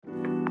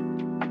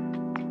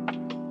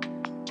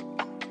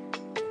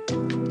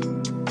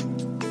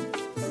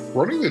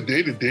Running the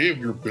day-to-day of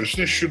your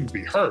business shouldn't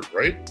be hard,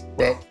 right?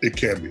 Well, it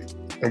can be.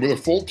 And with a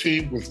full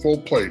team with full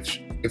plates,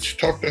 it's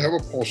tough to have a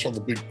pulse on the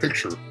big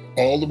picture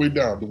all the way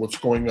down to what's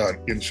going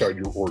on inside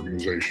your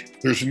organization.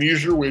 There's an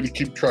easier way to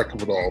keep track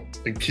of it all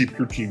and keep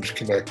your teams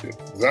connected.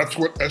 That's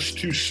what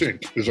S2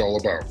 Sync is all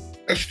about.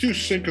 S2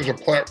 Sync is a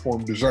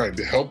platform designed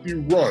to help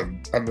you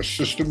run on the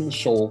System and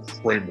Soul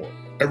framework.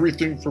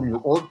 Everything from your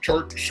org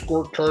chart,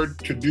 scorecard,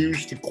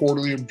 to-dos, to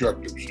quarterly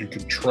objectives. You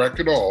can track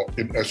it all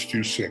in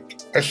S2 Sync.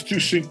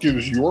 S2 Sync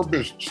gives your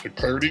business the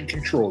clarity and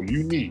control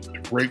you need to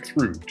break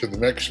through to the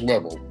next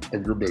level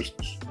of your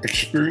business.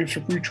 Experience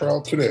a free trial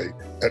today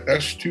at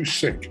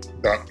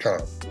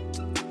s2sync.com.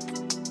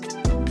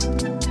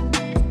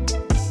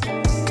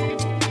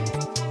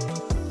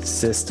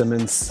 System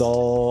and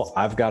Soul.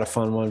 I've got a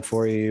fun one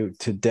for you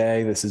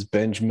today. This is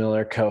Benj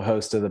Miller,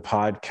 co-host of the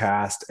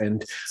podcast.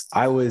 And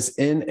I was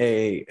in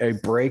a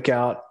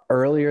breakout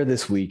earlier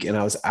this week, and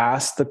I was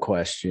asked the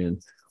question,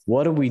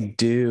 what do we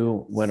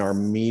do when our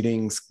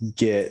meetings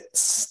get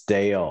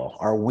stale?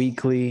 Our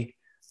weekly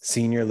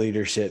senior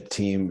leadership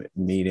team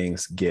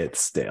meetings get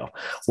stale.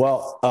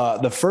 Well,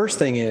 the first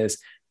thing is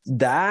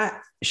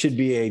that should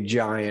be a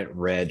giant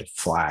red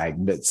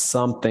flag that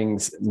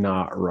something's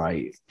not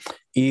right.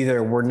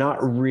 Either we're not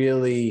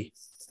really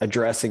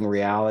addressing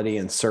reality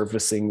and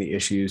surfacing the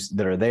issues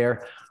that are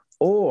there,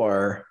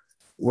 or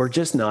we're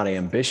just not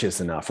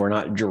ambitious enough. We're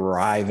not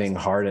driving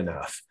hard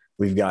enough.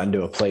 We've gotten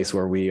to a place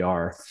where we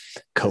are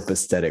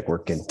copacetic, we're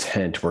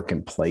content, we're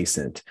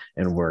complacent,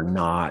 and we're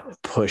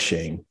not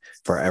pushing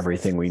for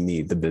everything we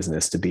need the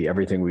business to be,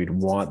 everything we'd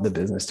want the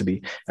business to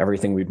be,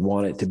 everything we'd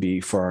want it to be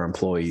for our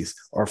employees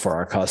or for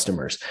our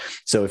customers.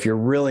 So if you're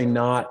really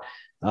not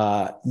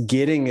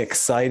getting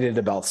excited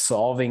about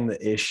solving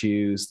the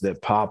issues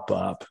that pop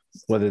up,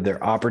 whether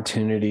they're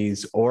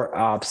opportunities or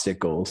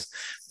obstacles,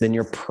 then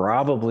you're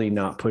probably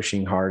not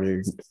pushing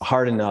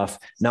hard enough,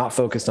 not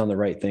focused on the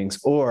right things,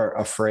 or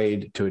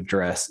afraid to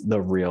address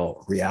the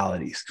real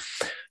realities.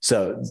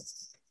 So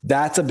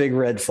that's a big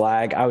red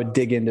flag. I would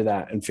dig into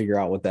that and figure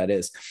out what that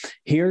is.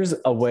 Here's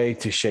a way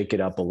to shake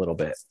it up a little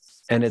bit.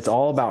 And it's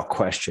all about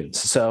questions.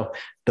 So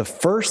the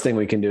first thing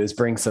we can do is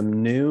bring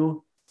some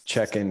new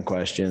check-in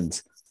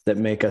questions that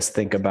make us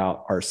think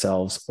about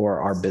ourselves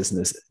or our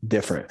business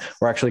different.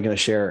 We're actually going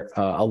to share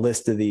a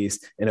list of these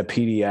in a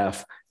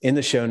PDF in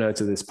the show notes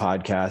of this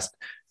podcast,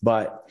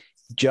 but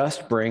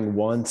just bring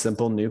one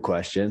simple new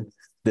question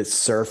that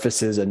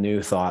surfaces a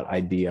new thought,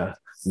 idea,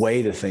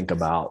 way to think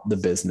about the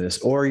business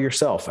or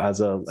yourself as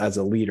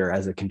a leader,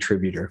 as a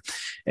contributor.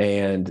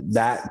 And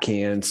that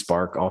can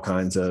spark all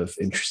kinds of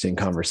interesting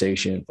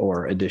conversation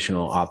or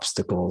additional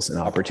obstacles and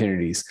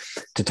opportunities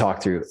to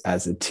talk through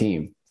as a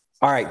team.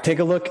 All right, take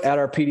a look at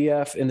our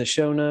PDF in the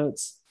show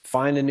notes,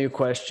 find a new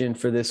question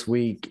for this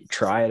week,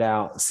 try it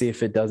out, see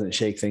if it doesn't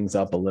shake things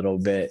up a little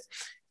bit.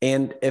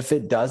 And if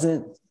it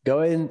doesn't, go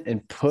ahead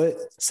and put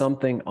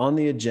something on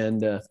the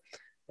agenda,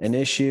 an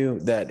issue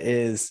that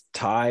is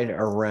tied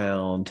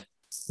around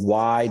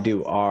why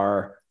do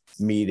our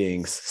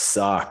meetings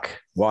suck?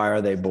 Why are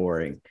they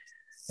boring?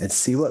 And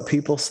see what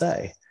people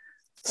say.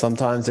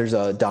 Sometimes there's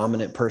a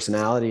dominant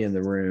personality in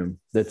the room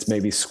that's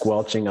maybe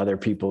squelching other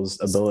people's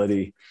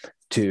ability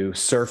to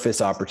surface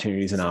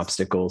opportunities and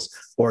obstacles,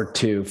 or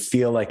to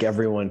feel like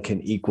everyone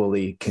can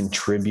equally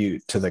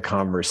contribute to the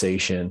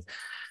conversation.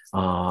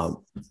 And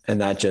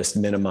that just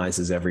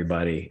minimizes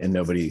everybody, and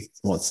nobody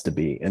wants to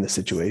be in a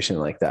situation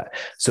like that.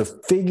 So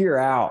figure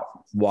out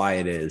why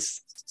it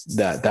is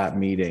that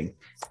meeting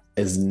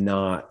is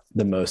not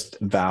the most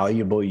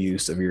valuable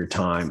use of your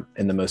time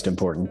and the most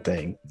important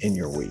thing in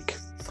your week.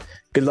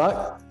 Good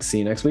luck. See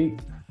you next week.